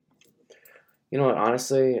You know what?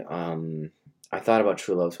 Honestly, I thought about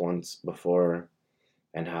true loves once before,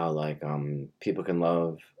 and how like people can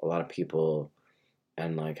love a lot of people,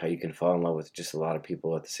 and like how you can fall in love with just a lot of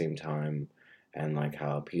people at the same time, and like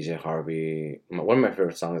how PJ Harvey, one of my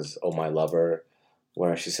favorite songs is "Oh My Lover,"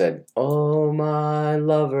 where she said, "Oh my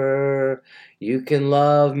lover, you can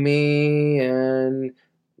love me and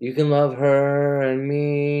you can love her and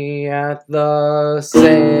me at the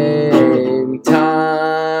same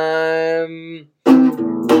time."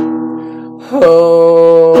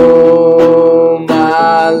 Oh,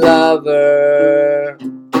 my lover,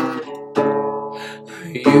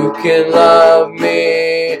 you can love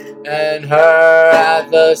me and her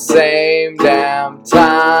at the same damn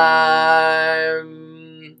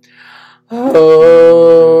time.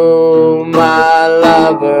 Oh, my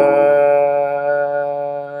lover,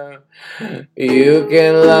 you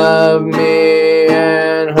can love me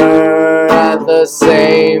and her at the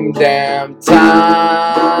same damn time.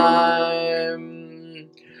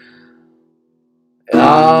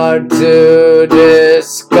 Hard to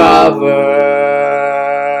discover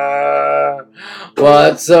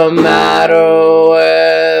what's the matter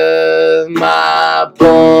with my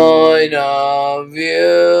point of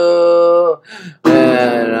view.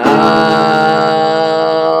 And I'm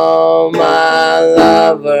my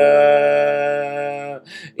lover.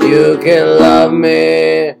 You can love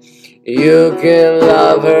me, you can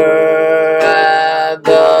love her at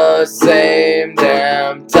the same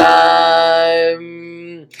damn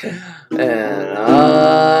time. And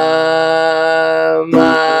I'm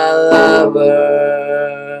my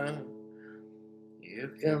lover. You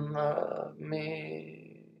can love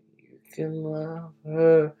me, you can love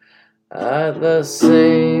her at the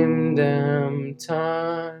same damn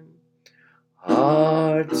time.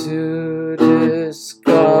 Hard to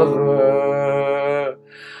discover.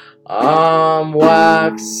 I'm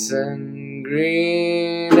waxing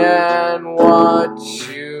green, and what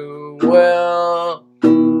you will.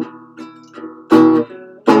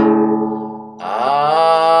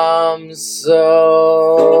 I'm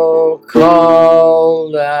so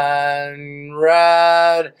cold and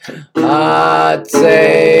red. I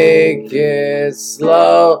take it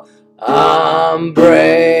slow. I'm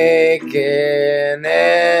breaking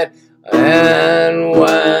it. And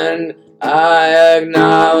when I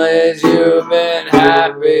acknowledge you've been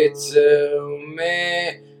happy to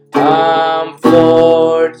me, I'm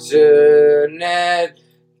fortunate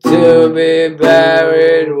to be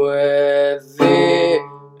buried with thee.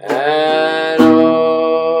 And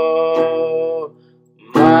oh,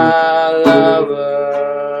 my lover,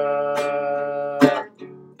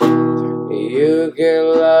 you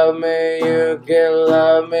can love me, you can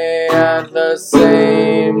love me at the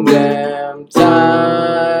same damn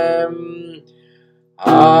time.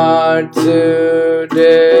 Hard to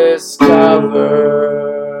discover.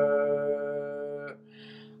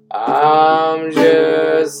 I'm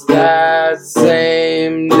just that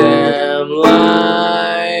same damn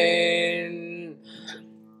line.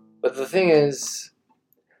 But the thing is,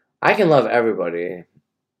 I can love everybody.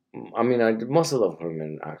 I mean, I mostly love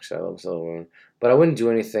women, actually. I love so women. But I wouldn't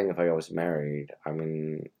do anything if I was married. I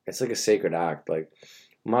mean, it's like a sacred act. Like,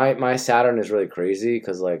 my Saturn is really crazy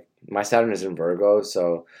because, like, my Saturn is in Virgo,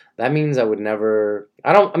 so that means I would never.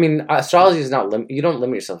 I mean, astrology is not. You don't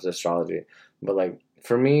limit yourself to astrology. But, like,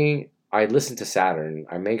 for me, I listen to Saturn.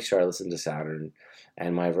 I make sure I listen to Saturn.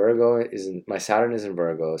 And my Saturn is in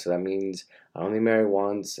Virgo, so that means I only marry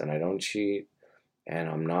once and I don't cheat and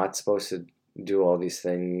I'm not supposed to do all these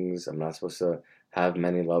things. I'm not supposed to have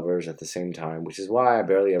many lovers at the same time, which is why I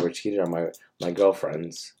barely ever cheated on my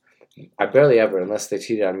girlfriends. I barely ever, unless they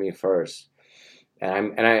cheated on me first.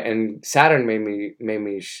 And Saturn made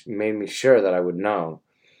me sure that I would know,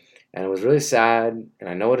 and it was really sad. And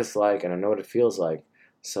I know what it's like, and I know what it feels like.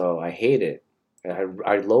 So I hate it.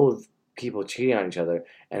 I loathe people cheating on each other.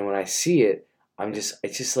 And when I see it,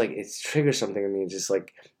 it's just like it triggers something in me. It's just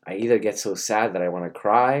like I either get so sad that I want to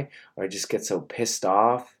cry, or I just get so pissed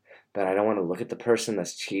off that I don't want to look at the person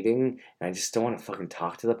that's cheating, and I just don't want to fucking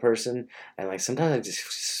talk to the person. And like sometimes I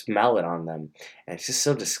just smell it on them, and it's just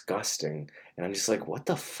so disgusting. And I'm just like, what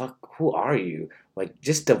the fuck? Who are you? Like,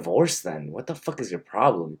 just divorce then. What the fuck is your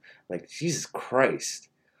problem? Like, Jesus Christ.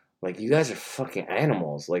 Like, you guys are fucking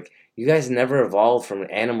animals. Like, you guys never evolved from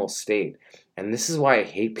an animal state. And this is why I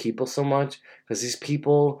hate people so much. Because these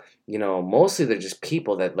people, mostly they're just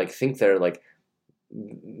people that, like, think they're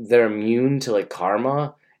immune to, like,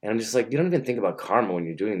 karma. And I'm just like, you don't even think about karma when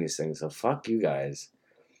you're doing these things. So fuck you guys.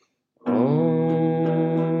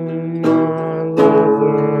 Oh, my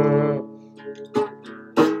lover.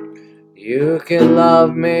 You can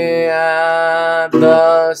love me at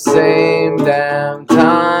the same damn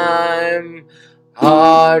time.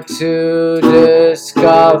 Hard to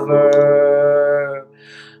discover.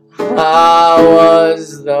 I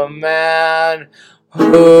was the man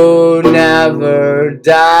who never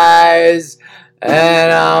dies,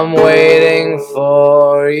 and I'm waiting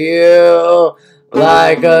for you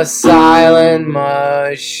like a silent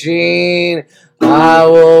machine. I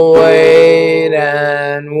will wait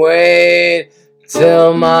and wait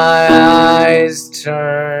till my eyes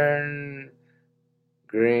turn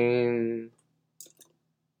green.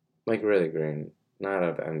 Like really green. Not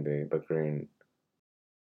out of envy, but green.